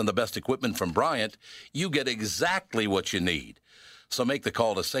service and the best equipment from Bryant, you get exactly what you need. So make the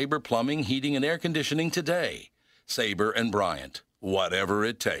call to Sabre Plumbing, Heating, and Air Conditioning today. Sabre and Bryant, whatever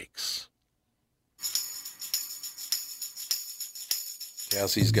it takes.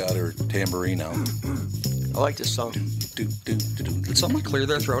 Cassie's got her tambourine out. I like this song. Did someone clear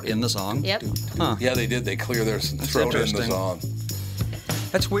their throat in the song? Yep. Huh. Yeah, they did. They clear their throat in the song.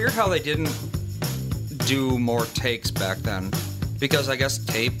 That's weird how they didn't do more takes back then. Because I guess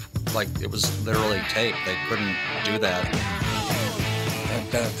tape, like, it was literally tape. They couldn't do that.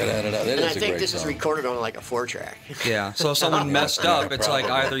 And I think this is recorded on like a 4-track. Yeah, so if someone messed up, it's like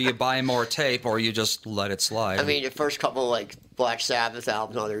either you buy more tape or you just let it slide. I mean, the first couple like Black Sabbath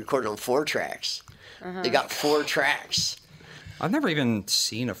albums, they recorded on 4 tracks. They got 4 tracks. I've never even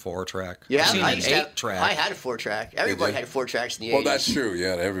seen a 4-track. Yeah, I've seen an 8-track. I had a 4-track. Everybody had 4 tracks in the 80s. Well, that's true.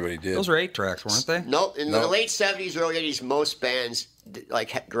 Yeah, everybody did. Those were 8-tracks, weren't they? Nope. In the late 70s, early 80s, most bands,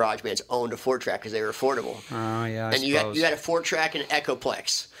 like garage bands, owned a 4-track because they were affordable. Oh, yeah, I and suppose. you had a 4-track and an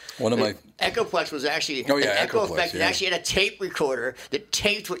Echoplex. Echoplex was actually an Echo Effect. It actually had a tape recorder that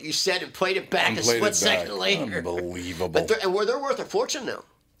taped what you said and played it back a split second later. Unbelievable. But they're worth a fortune now.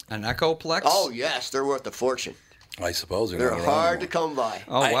 An Echoplex? Oh, yes, they're worth a fortune. I suppose they're hard to come by.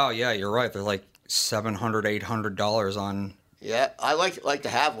 Oh, wow, yeah, you're right. They're like $700, $800 on... Yeah, I like to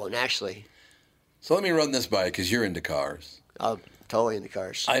have one, actually. So let me run this by you, because you're into cars. I'm totally into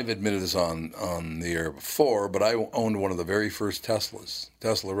cars. I've admitted this on the air before, but I owned one of the very first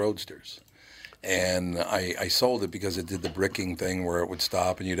Tesla Roadsters. And I sold it because it did the bricking thing where it would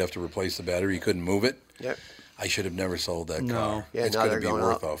stop and you'd have to replace the battery. You couldn't move it. Yep. I should have never sold that car. Yeah, it's going to be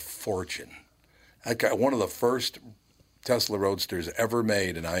worth a fortune. I got one of the first Tesla Roadsters ever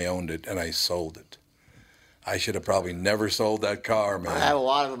made, and I owned it, and I sold it. I should have probably never sold that car, man. I have a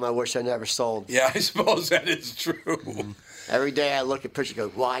lot of them I wish I never sold. Yeah, I suppose that is true. Every day I look at pictures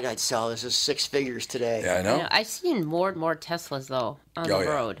and go, why did I sell this? It's 6 figures today. Yeah, I know. I've seen more and more Teslas, though, on the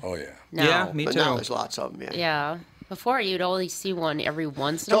road. Oh, yeah. Now. Yeah, me too. But now there's lots of them, Yeah. Before, you'd only see one every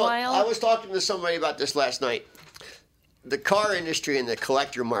once in a while. I was talking to somebody about this last night. The car industry and the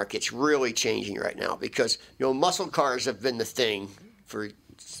collector market's really changing right now because, muscle cars have been the thing for,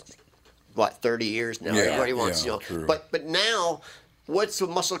 30 years now. Everybody wants, true. But now, what's the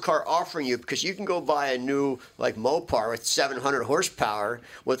muscle car offering you? Because you can go buy a new, Mopar with 700 horsepower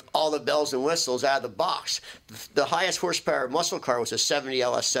with all the bells and whistles out of the box. The highest horsepower muscle car was a 70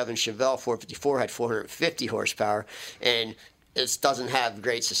 LS7 Chevelle 454, had 450 horsepower, and it doesn't have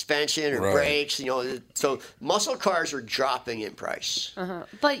great suspension or brakes, So muscle cars are dropping in price.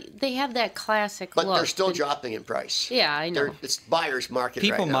 But they have that classic look. But they're still dropping in price. Yeah, I know. It's buyer's market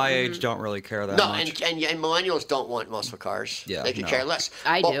People right now. my age don't really care that much. No, and millennials don't want muscle cars. Yeah, they could care less.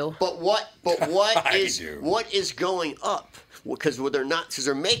 I do. But what is going up? Because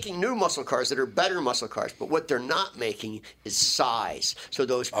they're making new muscle cars that are better muscle cars, but what they're not making is size. So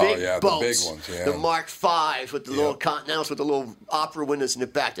those big boats, the big ones, the Mark V's with the little Continentals with the little opera windows in the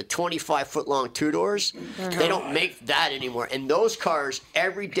back, the 25-foot long two doors, they don't make that anymore. And those cars,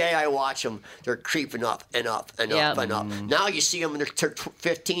 every day I watch them, they're creeping up and up and up and up. Now you see them and they're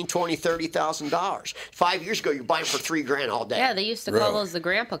 $15,000, $20,000, $30,000. 5 years ago, you buy them for $3,000 all day. Yeah, they used to call those the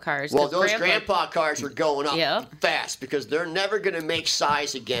grandpa cars. Well, those grandpa cars are going up fast because they're never going to make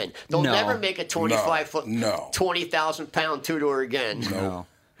size again. They'll never make a 25-foot, 20,000-pound two-door again. No.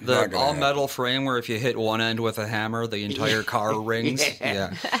 The all-metal frame where if you hit one end with a hammer, the entire car rings.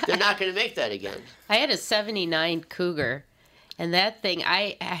 Yeah. They're not going to make that again. I had a 79 Cougar, and that thing,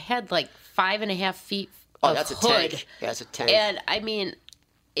 I had 5.5 feet of that's hood. A tank. Yeah, that's a tank. And, I mean,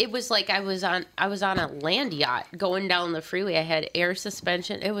 it was like I was on a land yacht going down the freeway. I had air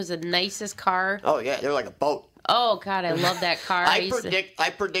suspension. It was the nicest car. Oh, yeah. They're like a boat. Oh, God, I love that car. I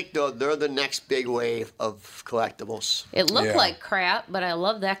predict, though, they're the next big wave of collectibles. It looked like crap, but I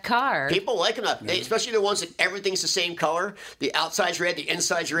love that car. People like them, especially the ones that everything's the same color. The outside's red, the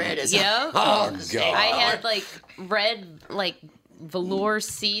inside's red. Yep. God. I had, red, velour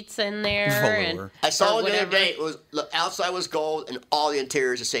seats in there. And, I saw it the other day. The outside was gold, and all the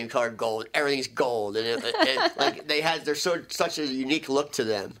interior is the same color, gold. Everything's gold, and they're such a unique look to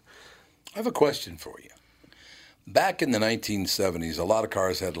them. I have a question for you. Back in the 1970s, a lot of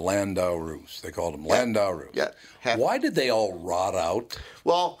cars had Landau roofs. They called them Landau roofs. Yeah. Why did they all rot out?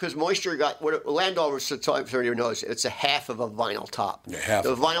 Well, because moisture Landau roofs, so everybody knows, it's a half of a vinyl top.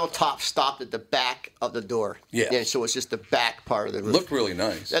 The vinyl top stopped at the back of the door. Yeah. And so it's just the back part of the roof. Looked really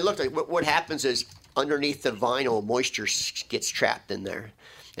nice. It looked like what happens is underneath the vinyl, moisture gets trapped in there,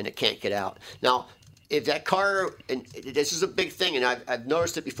 and it can't get out. Now, if that car, and this is a big thing, and I've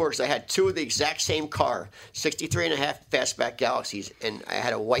noticed it before because I had two of the exact same car, 63.5 Fastback Galaxies, and I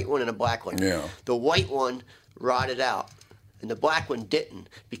had a white one and a black one. Yeah. The white one rotted out, and the black one didn't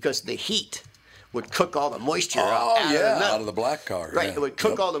because the heat would cook all the moisture out of the black car. Right, it would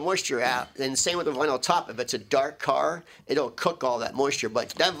cook all the moisture out. And same with the vinyl top. If it's a dark car, it'll cook all that moisture. But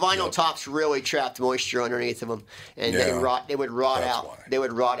that vinyl top's really trapped moisture underneath of them, and they would rot out. Why. They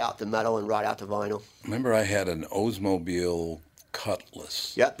would rot out the metal and rot out the vinyl. Remember, I had an Oldsmobile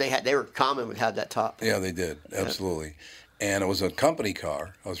Cutlass. Yep, they were common would have that top. Yeah, they did absolutely. And it was a company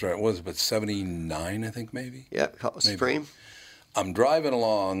car. I was right. What was it? But 79, I think maybe. Yeah, Cutlass Supreme. I'm driving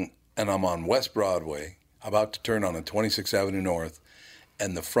along. And I'm on West Broadway, about to turn on 26th Avenue North,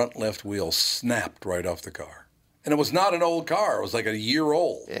 and the front left wheel snapped right off the car. And it was not an old car. It was like a year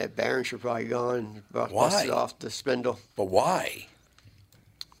old. Yeah, bearings were probably gone. Busted off the spindle. But why?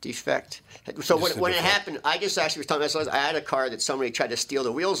 Defect. So when it happened, I just actually was telling myself I had a car that somebody tried to steal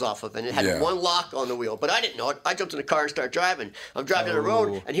the wheels off of, and it had one lock on the wheel. But I didn't know it. I jumped in the car and started driving. I'm driving down the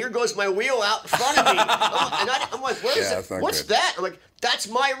road, and here goes my wheel out in front of me. I'm like, what is that? What's that? I'm like, that's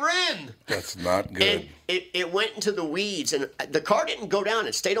my rim. That's not good. And it went into the weeds, and the car didn't go down.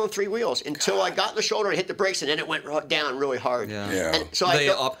 It stayed on three wheels until I got in the shoulder and hit the brakes, and then it went down really hard. Yeah. And so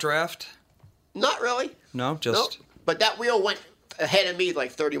updraft? Not really. No, just... No, but that wheel went ahead of me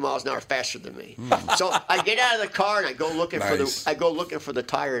like 30 miles an hour faster than me. So I get out of the car and I go looking for the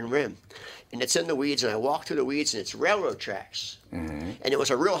tire and rim. And it's in the weeds, and I walk through the weeds, and it's railroad tracks. Mm-hmm. And it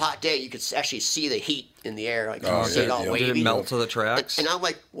was a real hot day. You could actually see the heat in the air. Like, you see it all wavy. Did it melt to the tracks? And I'm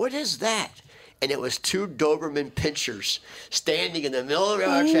like, what is that? And it was two Doberman pinchers standing in the middle of the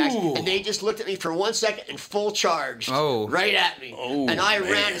railroad tracks, and they just looked at me for 1 second and full charged right at me. And I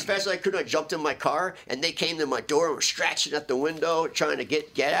ran as fast as I could. I jumped in my car, and they came to my door and were scratching at the window, trying to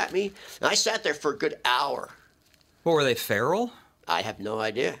get at me. And I sat there for a good hour. What, were they feral? I have no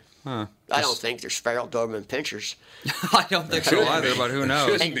idea. Huh. I don't think there's feral Doberman pinchers. I don't think so either, but who knows?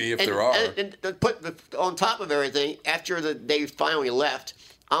 Shouldn't be if there are. And on top of everything, after they finally left,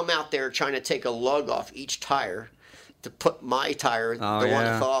 I'm out there trying to take a lug off each tire to put my tire, the one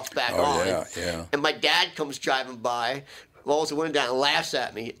that fell off, back on. Yeah. And my dad comes driving by, rolls the window down, and laughs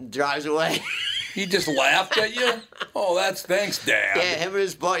at me, and drives away. He just laughed at you? Oh, thanks, Dad. Yeah, him and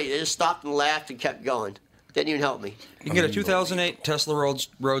his buddy, they just stopped and laughed and kept going. Didn't even help me. You can get a 2008 Tesla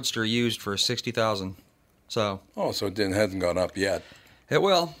Roadster used for $60,000. So. Oh, so it hasn't gone up yet. It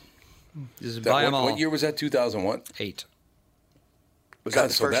will. Just buy them all. What year was that? 2001? 8. Was that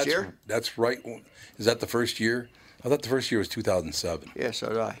the first year? That's right. Is that the first year? I thought the first year was 2007. Yeah, so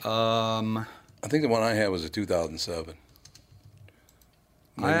did I. I think the one I had was a 2007.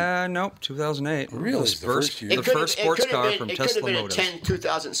 Nope, 2008. Really? The first sports car from Tesla Motors. It could have been a 10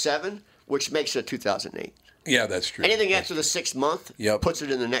 2007, which makes it 2008. Yeah, that's true. Anything after the 6th month puts it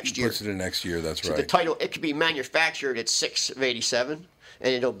in the next year. Puts it in the next year, that's so right. The title, it could be manufactured at 6 of 87,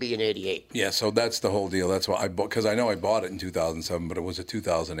 and it'll be in 88. Yeah, so that's the whole deal. That's why because I know I bought it in 2007, but it was a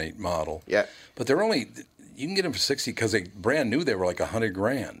 2008 model. Yeah. But they're only, you can get them for 60 because they brand new. They were like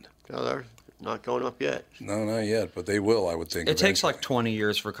 $100,000. No, they're not going up yet. No, not yet, but they will, I would think. It takes like 20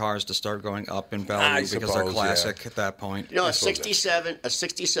 years for cars to start going up in value because they're classic at that point. You know, a 67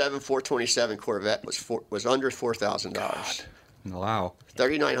 427 Corvette was under $4,000. Wow.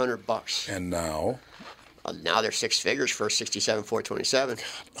 $3,900. And now? Now they're 6 figures for a 67 427.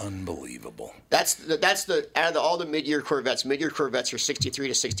 Unbelievable. That's the out of all the mid-year Corvettes. Mid-year Corvettes are 63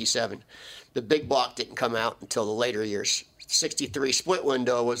 to 67. The big block didn't come out until the later years. 63 split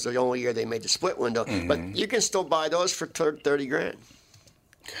window was the only year they made the split window. Mm-hmm. But you can still buy those for $30,000.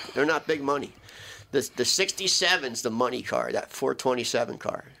 They're not big money. The 67's the money car, that 427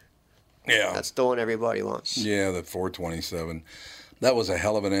 car. Yeah. That's the one everybody wants. Yeah, the 427. That was a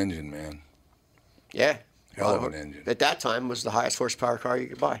hell of an engine, man. Yeah. Hell of an engine. At that time, was the highest horsepower car you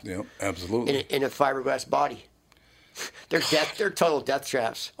could buy. Yep, absolutely. In a fiberglass body. They're total death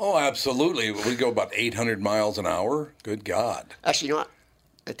traps. Oh, absolutely. We go about 800 miles an hour. Good God. Actually, you know what?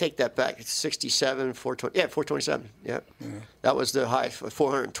 I take that back. It's 67, 420. Yeah, 427. Yep. Yeah. That was the high,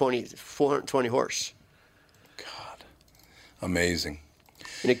 420 horse. God. Amazing.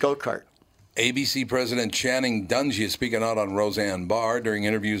 In a go-kart. ABC President Channing Dungey is speaking out on Roseanne Barr during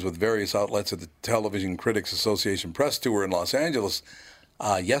interviews with various outlets at the Television Critics Association press tour in Los Angeles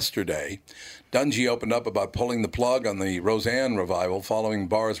yesterday. Dungey opened up about pulling the plug on the Roseanne revival following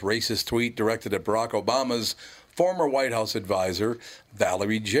Barr's racist tweet directed at Barack Obama's former White House advisor,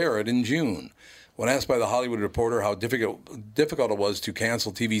 Valerie Jarrett, in June. When asked by The Hollywood Reporter how difficult it was to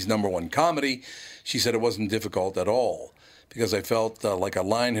cancel TV's #1 comedy, she said it wasn't difficult at all, because I felt like a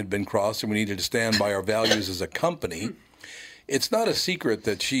line had been crossed and we needed to stand by our values as a company. It's not a secret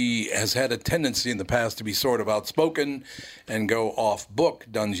that she has had a tendency in the past to be sort of outspoken and go off book,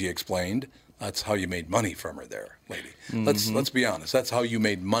 Dungey explained. That's how you made money from her there, lady. Mm-hmm. Let's be honest. That's how you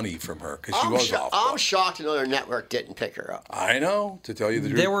made money from her, because she was off book. I'm shocked another network didn't pick her up. I know, to tell you the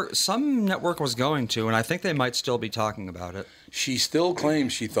truth. Some network was going to, and I think they might still be talking about it. She still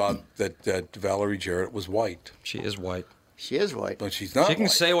claims she thought that Valerie Jarrett was white. She is white. She is white. But she's not She can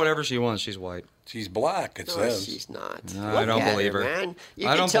white. say whatever she wants. She's white. She's black, it says. She's not. No, I don't believe her. Man. You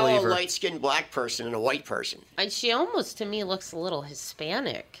can tell a light-skinned black person and a white person. And she almost, to me, looks a little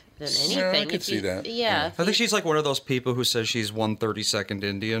Hispanic than anything. Yeah, I could see that. Yeah. I think she's like one of those people who says she's 132nd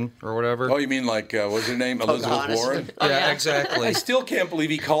Indian or whatever. Oh, you mean like, what's her name? Elizabeth Warren? Yeah, exactly. I still can't believe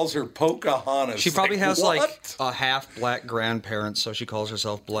he calls her Pocahontas. She probably has what? like a half-black grandparents, so she calls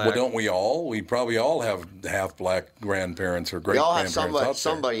herself black. Well, don't we all? We probably all have half-black grandparents or great-grandparents out there. We all have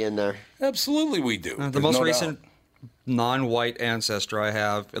somebody in there. Absolutely we do. The most recent non-white ancestor I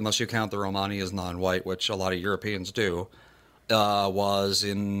have, unless you count the Romani as non-white, which a lot of Europeans do, was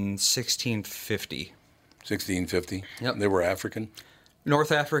in 1650. 1650? Yep. They were African?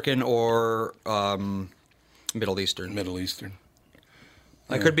 North African or Middle Eastern. Middle Eastern.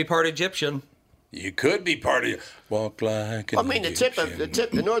 I could be part Egyptian. You could be part of walk like an Egyptian.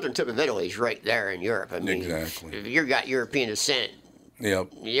 the northern tip of Italy is right there in Europe. I mean, exactly. If you've got European descent, yep,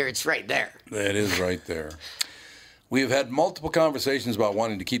 it's right there. That is right there. We have had multiple conversations about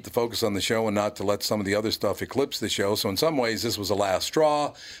wanting to keep the focus on the show and not to let some of the other stuff eclipse the show. So in some ways, this was a last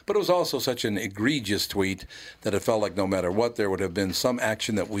straw, but it was also such an egregious tweet that it felt like no matter what, there would have been some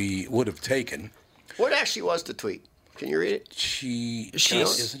action that we would have taken. What actually was the tweet? Can you read it?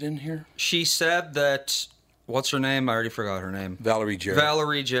 Is it in here? She said that, what's her name? I already forgot her name. Valerie Jarrett.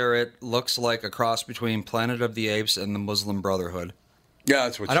 Valerie Jarrett looks like a cross between Planet of the Apes and the Muslim Brotherhood. Yeah,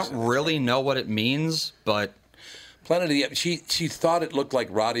 that's what she said. I don't really know what it means, but... Planet of the Apes. She thought it looked like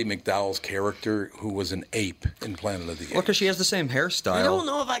Roddy McDowall's character, who was an ape in Planet of the Apes. Well, because she has the same hairstyle. I don't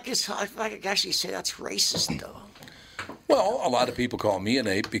know if I could actually say that's racist, though. Well, a lot of people call me an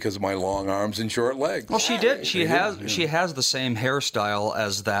ape because of my long arms and short legs. Well, she did. She has the same hairstyle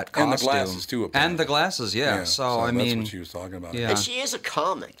as that costume. And the glasses, too, apparently. And the glasses, yeah. So I mean... That's what she was talking about. Yeah. And she is a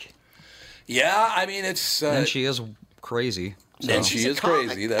comic. Yeah, I mean, it's... and she is crazy. So. And she is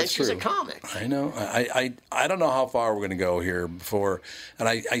crazy, that's true. And she's a comic. I know. I don't know how far we're going to go here before... And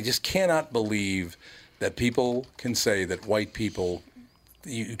I just cannot believe that people can say that white people...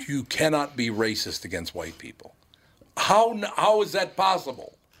 You cannot be racist against white people. How is that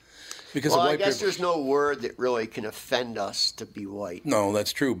possible? Because I guess there's no word that really can offend us to be white. No,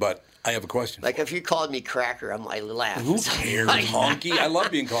 that's true, but I have a question. Like if you called me cracker, I laugh. Who cares, honky? I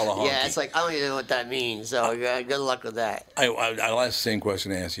love being called a honky. Yeah, it's like, I don't even know what that means, so good luck with that. I'll ask the same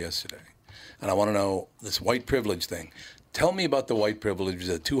question I asked yesterday, and I want to know this white privilege thing. Tell me about the white privilege of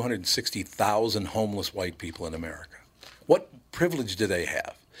the 260,000 homeless white people in America. What privilege do they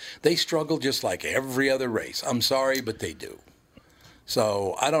have? They struggle just like every other race. I'm sorry, but they do.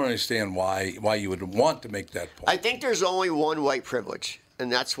 So I don't understand why you would want to make that point. I think there's only one white privilege,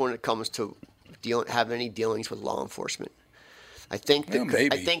 and that's when it comes to having any dealings with law enforcement. I think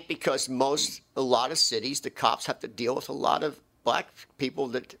because a lot of cities, the cops have to deal with a lot of black people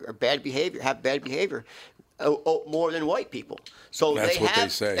that are have bad behavior, more than white people. So that's what they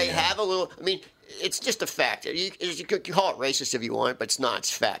say. They have a little. I mean, it's just a fact. You could call it racist if you want, but it's not.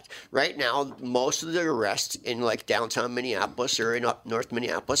 It's fact. Right now, most of the arrests in like downtown Minneapolis or in North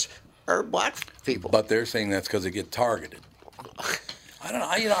Minneapolis are black people. But they're saying that's because they get targeted. I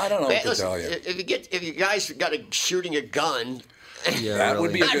don't know what to tell you. If you guys got shooting a gun, that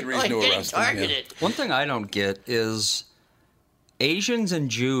would be a good reason to arrest them. Yeah. One thing I don't get is Asians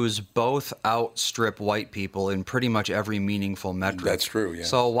and Jews both outstrip white people in pretty much every meaningful metric. That's true, yeah.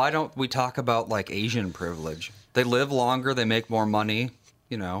 So why don't we talk about, like, Asian privilege? They live longer, they make more money,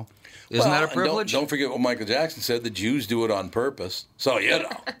 Isn't that a privilege? Don't forget what Michael Jackson said, the Jews do it on purpose. So,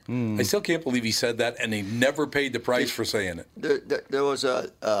 I still can't believe he said that, and he never paid the price for saying it. There was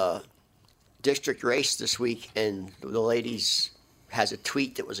a district race this week, and the ladies... has a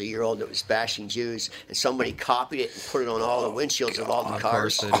tweet that was a year old that was bashing Jews, and somebody copied it and put it on all the windshields of all the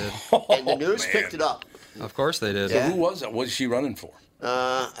cars. Of course they did. And the news picked it up. Of course they did. So who was it? What is she running for?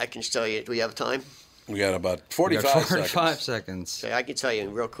 I can tell you. Do we have time? We got about 45 seconds. Okay, I can tell you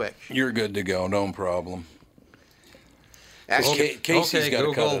real quick. You're good to go. No problem. Actually, Casey's got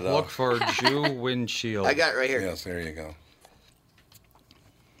to cut it off. Look for Jew windshield. I got it right here. Yes, there you go.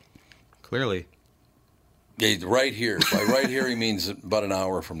 Clearly. Yeah, right here. By right here, he means about an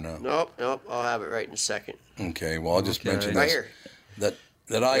hour from now. Nope. I'll have it right in a second. Okay, well, I'll just mention right this. Here.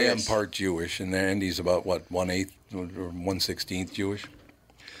 That I am part Jewish, and Andy's about, 1/8 or 1/16 Jewish.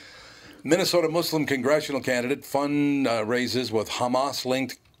 Minnesota Muslim congressional candidate raises with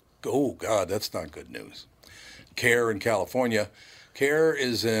Hamas-linked... Oh, God, that's not good news. CARE in California. CARE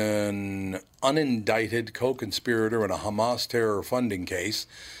is an unindicted co-conspirator in a Hamas terror funding case,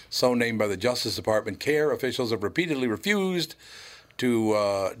 so named by the Justice Department. CARE officials have repeatedly refused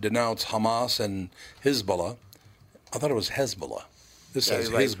to denounce Hamas and Hezbollah. I thought it was Hezbollah. This says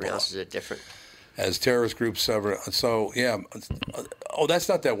Hezbollah. Pronounces it different. As terrorist groups ever. So, yeah. Oh, that's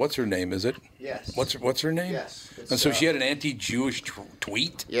not that. What's her name, is it? Yes. What's her name? Yes. And so she had an anti-Jewish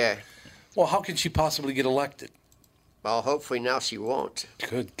tweet? Yeah. Well, how can she possibly get elected? Well, hopefully now she won't.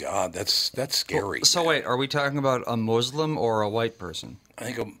 Good God, that's scary. So wait, are we talking about a Muslim or a white person?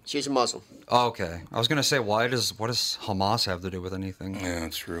 I think she's a Muslim. Oh, okay, I was going to say, what does Hamas have to do with anything? Yeah,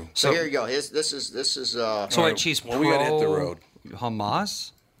 that's true. So here you go. This is. So wait, she's pro we got to hit the road.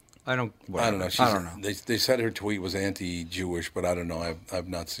 Hamas? I don't know. I don't know. They said her tweet was anti-Jewish, but I don't know. I've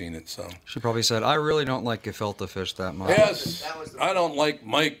not seen it. So she probably said, "I really don't like gefilte fish that much." Yes, I don't like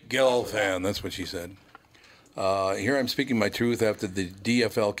Mike Gelfand. That's what she said. Here I'm speaking my truth after the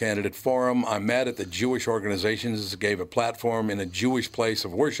DFL candidate forum. I'm mad at the Jewish organizations that gave a platform in a Jewish place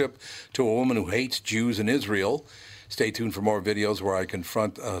of worship to a woman who hates Jews in Israel. Stay tuned for more videos where I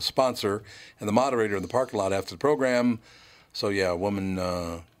confront a sponsor and the moderator in the parking lot after the program. So yeah, a woman.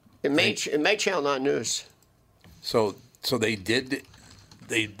 It made Channel 9 News. So they did.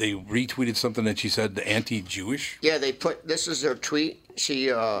 They retweeted something that she said anti-Jewish. Yeah, they put. This is her tweet.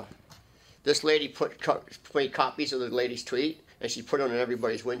 She. This lady made copies of the lady's tweet, and she put it on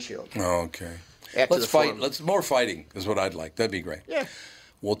everybody's windshield. Oh, okay. Let's fight. More fighting is what I'd like. That'd be great. Yeah.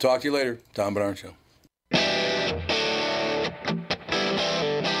 We'll talk to you later. Tom Bernard Show.